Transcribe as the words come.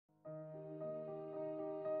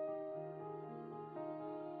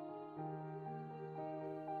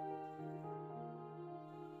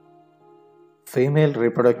Female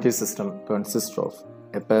reproductive system consists of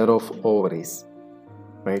a pair of ovaries,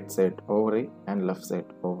 right side ovary and left side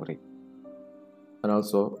ovary, and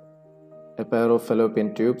also a pair of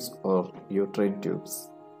fallopian tubes or uterine tubes,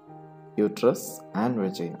 uterus and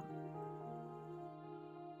vagina.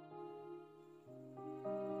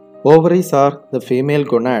 Ovaries are the female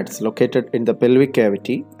gonads located in the pelvic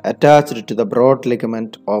cavity attached to the broad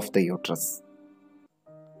ligament of the uterus.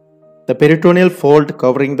 The peritoneal fold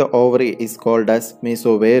covering the ovary is called as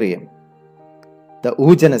mesovarium. The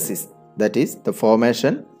oogenesis, that is the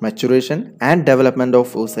formation, maturation and development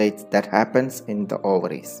of oocytes that happens in the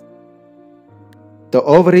ovaries. The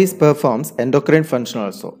ovaries performs endocrine function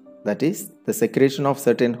also, that is the secretion of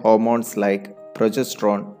certain hormones like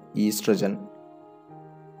progesterone, estrogen.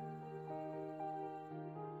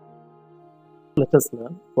 Let us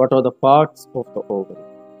learn what are the parts of the ovary.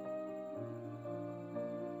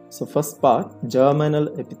 So first part,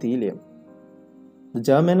 germinal epithelium. The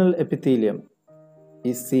germinal epithelium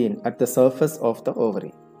is seen at the surface of the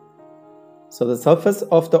ovary. So the surface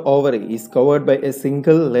of the ovary is covered by a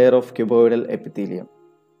single layer of cuboidal epithelium.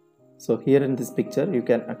 So here in this picture you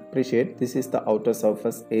can appreciate this is the outer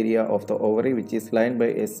surface area of the ovary, which is lined by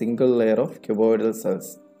a single layer of cuboidal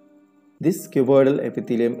cells. This cuboidal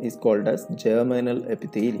epithelium is called as germinal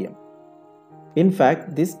epithelium. In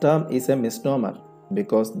fact, this term is a misnomer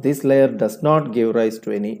because this layer does not give rise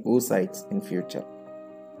to any oocytes in future.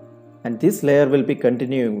 And this layer will be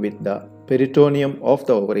continuing with the peritoneum of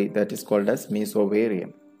the ovary, that is called as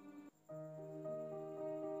mesovarium.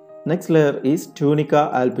 Next layer is tunica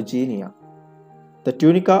albuginea. The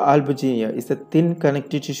tunica albuginea is a thin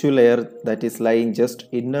connective tissue layer that is lying just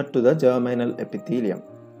inner to the germinal epithelium.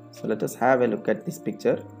 So let us have a look at this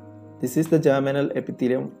picture. This is the germinal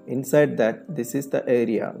epithelium. Inside that, this is the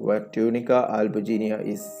area where tunica albuginea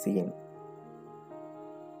is seen.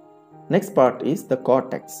 Next part is the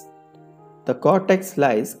cortex. The cortex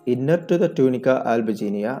lies inner to the tunica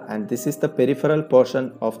albuginea, and this is the peripheral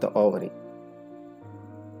portion of the ovary.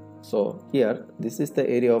 So here, this is the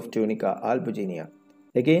area of tunica albuginea.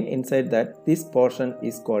 Again, inside that, this portion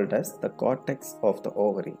is called as the cortex of the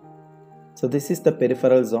ovary. So this is the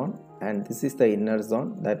peripheral zone and this is the inner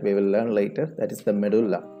zone that we will learn later, that is the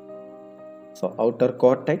medulla. So outer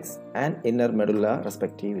cortex and inner medulla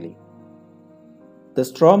respectively. The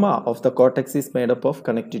stroma of the cortex is made up of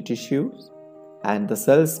connective tissues and the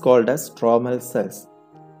cells called as stromal cells.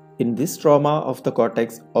 In this stroma of the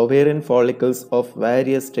cortex, ovarian follicles of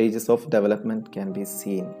various stages of development can be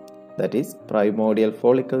seen. That is primordial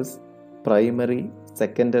follicles, primary,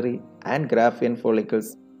 secondary and GRAAFIAN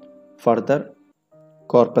follicles. Further,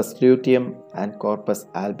 corpus luteum and corpus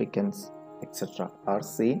albicans, etc. are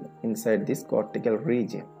seen inside this cortical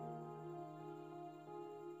region.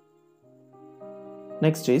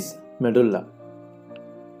 Next is medulla.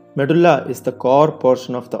 Medulla is the core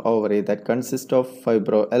portion of the ovary that consists of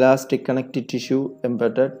fibroelastic connective tissue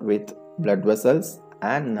embedded with blood vessels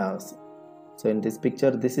and nerves. So in this picture,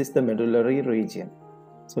 this is the medullary region.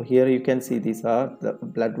 So here you can see these are the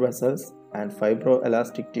blood vessels and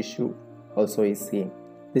fibroelastic tissue also is seen.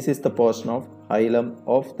 This is the portion of hilum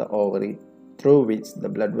of the ovary through which the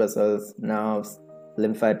blood vessels, nerves,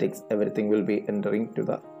 lymphatics, everything will be entering to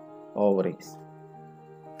the ovaries.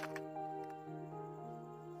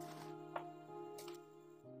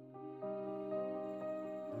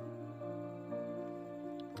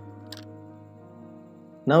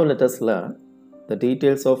 Now let us learn the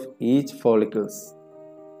details of each follicles.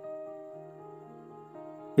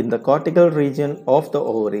 In the cortical region of the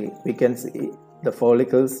ovary, we can see the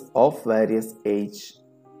follicles of various age.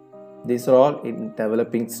 These are all in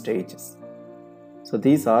developing stages. So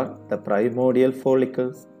these are the primordial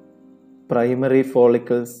follicles, primary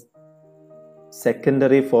follicles,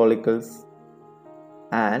 secondary follicles,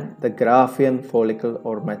 and the GRAAFIAN follicle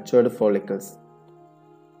or matured follicles.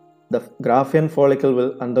 The GRAAFIAN follicle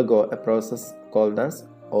will undergo a process called as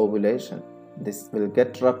ovulation. This will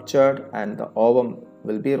get ruptured and the ovum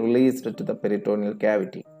will be released to the peritoneal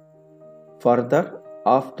cavity. Further,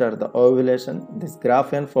 after the ovulation, this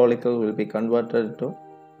GRAAFIAN follicle will be converted to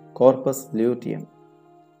corpus luteum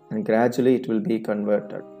and gradually it will be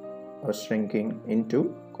converted or shrinking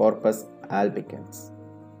into corpus albicans.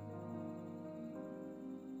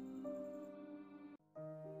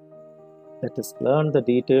 Let us learn the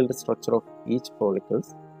detailed structure of each follicle.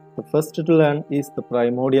 The first to learn is the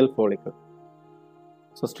primordial follicle.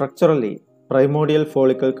 So structurally, primordial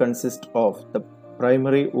follicle consists of the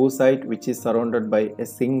primary oocyte which is surrounded by a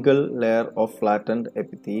single layer of flattened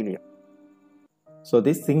epithelium. So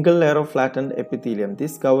this single layer of flattened epithelium,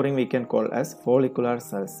 this covering we can call as follicular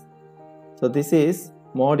cells. So this is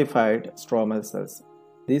modified stromal cells.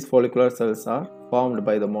 These follicular cells are formed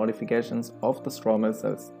by the modifications of the stromal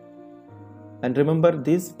cells. And remember,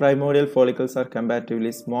 these primordial follicles are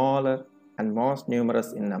comparatively smaller and most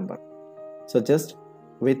numerous in number. So just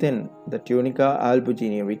within the tunica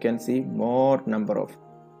albuginea, we can see more number of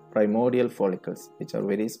primordial follicles which are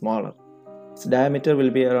very smaller. Its diameter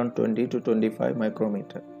will be around 20 to 25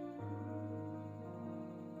 micrometer.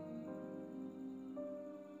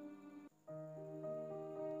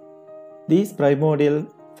 These primordial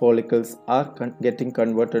follicles are getting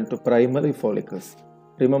converted to primary follicles.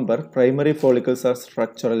 Remember, primary follicles are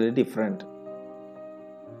structurally different.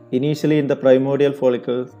 Initially in the primordial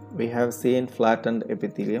follicle, we have seen flattened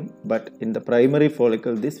epithelium, but in the primary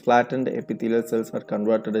follicle, these flattened epithelial cells are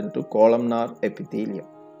converted into columnar epithelium.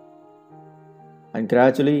 And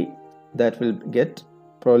gradually that will get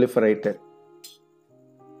proliferated.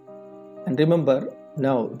 And remember,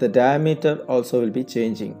 now the diameter also will be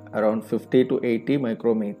changing around 50 to 80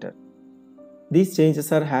 micrometer. These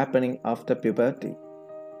changes are happening after puberty.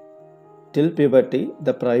 Till puberty,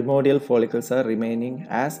 the primordial follicles are remaining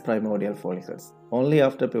as primordial follicles. Only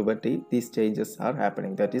after puberty, these changes are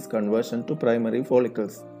happening, that is conversion to primary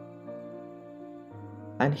follicles.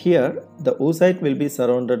 And here, the oocyte will be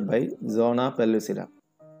surrounded by zona pellucida.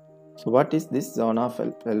 So what is this zona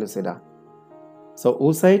pellucida? So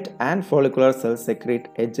oocyte and follicular cells secrete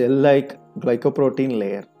a gel-like glycoprotein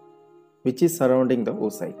layer which is surrounding the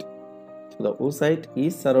oocyte. So the oocyte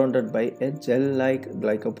is surrounded by a gel-like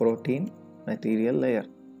glycoprotein material layer.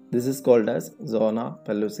 This is called as zona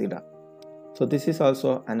pellucida. So this is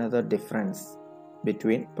also another difference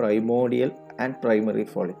between primordial and primary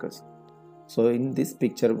follicles. So in this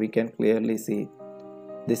picture we can clearly see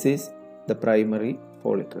this is the primary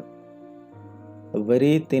follicle. A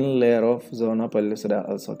very thin layer of zona pellucida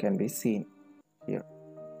also can be seen here.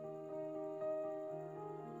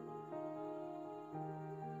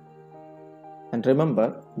 And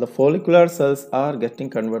remember, the follicular cells are getting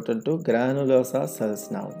converted to granulosa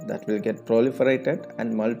cells now that will get proliferated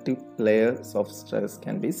and multiple layers of cells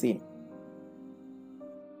can be seen.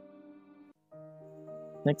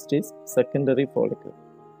 Next is secondary follicle.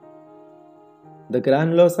 The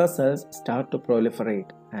granulosa cells start to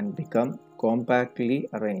proliferate and become compactly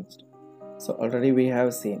arranged. So already we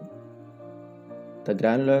have seen the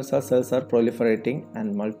granulosa cells are proliferating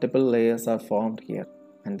and multiple layers are formed here,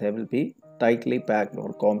 and they will be tightly packed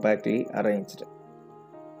or compactly arranged.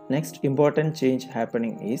 Next important change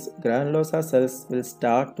happening is granulosa cells will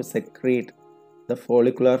start to secrete the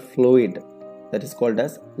follicular fluid that is called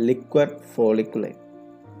as liquor follicule,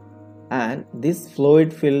 and this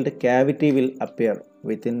fluid filled cavity will appear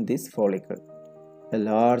within this follicle. A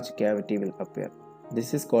large cavity will appear.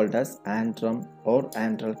 This is called as antrum or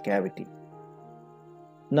antral cavity.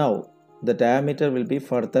 Now the diameter will be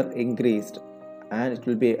further increased and it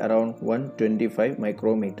will be around 125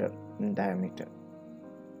 micrometer in diameter.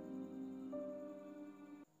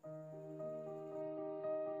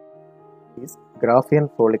 Is GRAAFIAN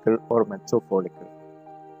follicle or mesofollicle.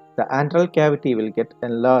 The antral cavity will get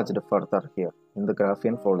enlarged further here in the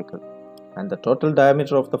GRAAFIAN follicle, and the total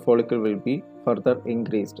diameter of the follicle will be further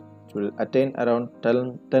increased. It will attain around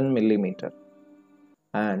 10 millimeter,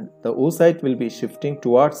 and the oocyte will be shifting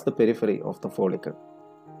towards the periphery of the follicle.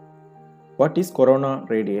 What is corona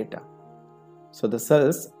radiata? So the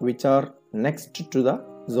cells which are next to the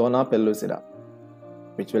zona pellucida,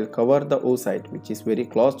 which will cover the oocyte, which is very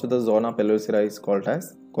close to the zona pellucida, is called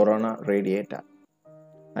as corona radiata.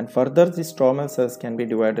 And further, the stromal cells can be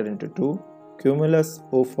divided into two: cumulus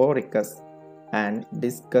euphoricus and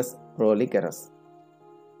discus proligerus.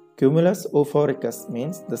 Cumulus euphoricus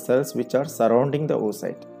means the cells which are surrounding the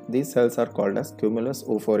oocyte. These cells are called as cumulus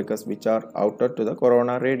euphoricus, which are outer to the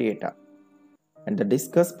corona radiata. And the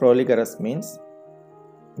discus proligerus means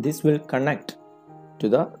this will connect to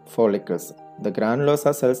the follicles, the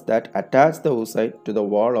granulosa cells that attach the oocyte to the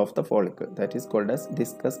wall of the follicle, that is called as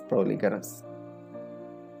discus proligerus.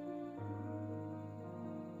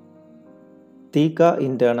 Theca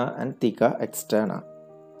interna and theca externa.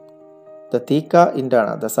 The theca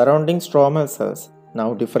interna, the surrounding stromal cells,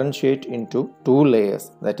 now differentiate into two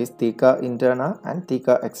layers, that is theca interna and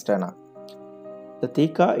theca externa. The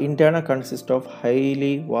theca interna consists of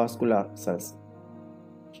highly vascular cells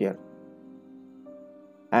here,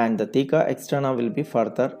 and the theca externa will be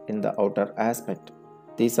further in the outer aspect.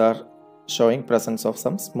 These are showing presence of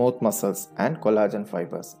some smooth muscles and collagen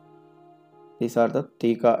fibers. These are the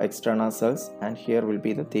theca externa cells, and here will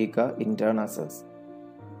be the theca interna cells.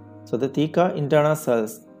 So the theca interna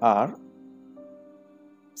cells are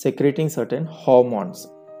secreting certain hormones.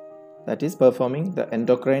 that is performing the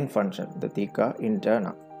endocrine function, the theca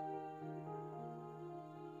interna.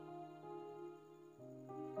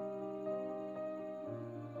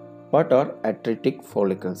 What are atretic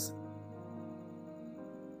follicles?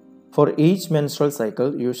 For each menstrual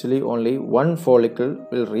cycle, usually only one follicle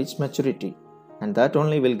will reach maturity, and that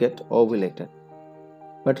only will get ovulated.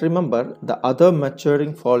 But remember the other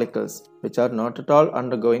maturing follicles which are not at all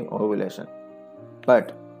undergoing ovulation,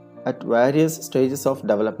 but at various stages of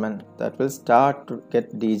development that will start to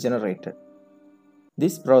get degenerated.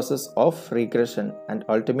 This process of regression and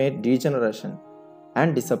ultimate degeneration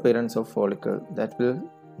and disappearance of follicle that will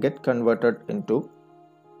get converted into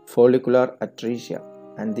follicular atresia,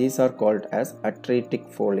 and these are called as atretic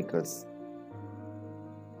follicles.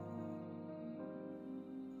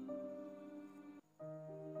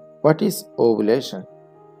 What is ovulation?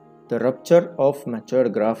 The rupture of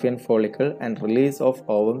matured GRAAFIAN follicle and release of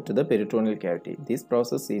ovum to the peritoneal cavity. This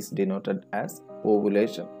process is denoted as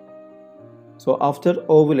ovulation. So after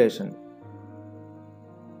ovulation,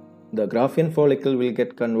 the GRAAFIAN follicle will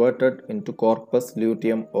get converted into corpus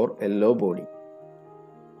luteum or yellow body.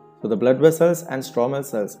 So the blood vessels and stromal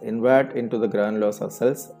cells invert into the granulosa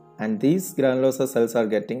cells, and these granulosa cells are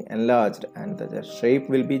getting enlarged and the shape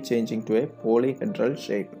will be changing to a polyhedral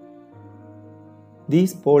shape.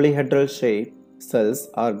 These polyhedral shape cells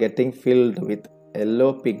are getting filled with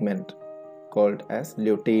yellow pigment called as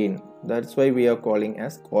lutein. That's why we are calling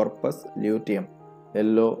as corpus luteum,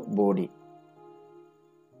 yellow body.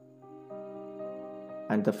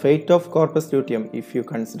 And the fate of corpus luteum, if you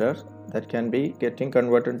consider, that can be getting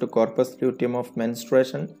converted to corpus luteum of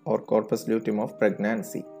menstruation or corpus luteum of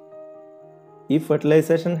pregnancy. If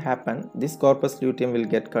fertilization happens, this corpus luteum will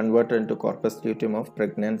get converted into corpus luteum of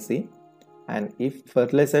pregnancy, and if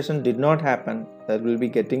fertilization did not happen, that will be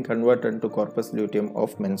getting converted into corpus luteum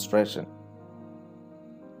of menstruation.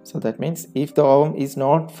 So that means if the ovum is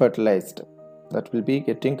not fertilized, that will be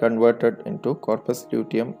getting converted into corpus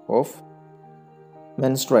luteum of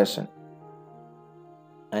menstruation,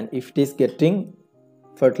 and if it is getting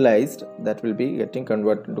fertilized, that will be getting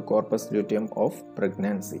converted into corpus luteum of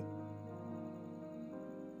pregnancy.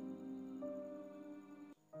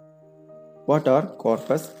 What are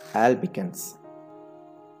corpus albicans?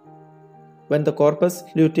 When the corpus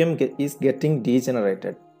luteum is getting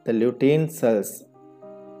degenerated, the lutein cells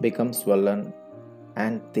become swollen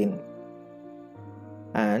and thin,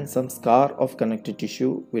 and some scar of connective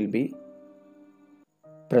tissue will be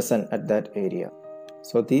present at that area.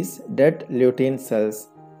 So these dead lutein cells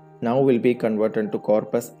now will be converted to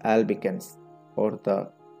corpus albicans, or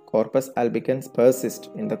the corpus albicans persist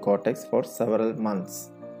in the cortex for several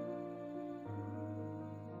months.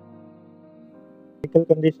 Medical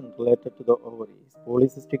condition related to the ovary is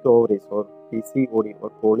polycystic ovaries or PCOD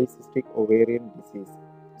or polycystic ovarian disease.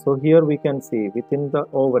 So here we can see within the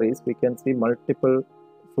ovaries we can see multiple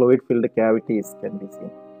fluid filled cavities can be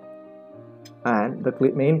seen, and the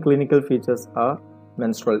main clinical features are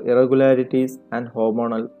menstrual irregularities and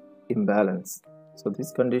hormonal imbalance. So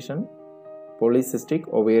this condition, polycystic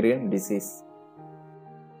ovarian disease.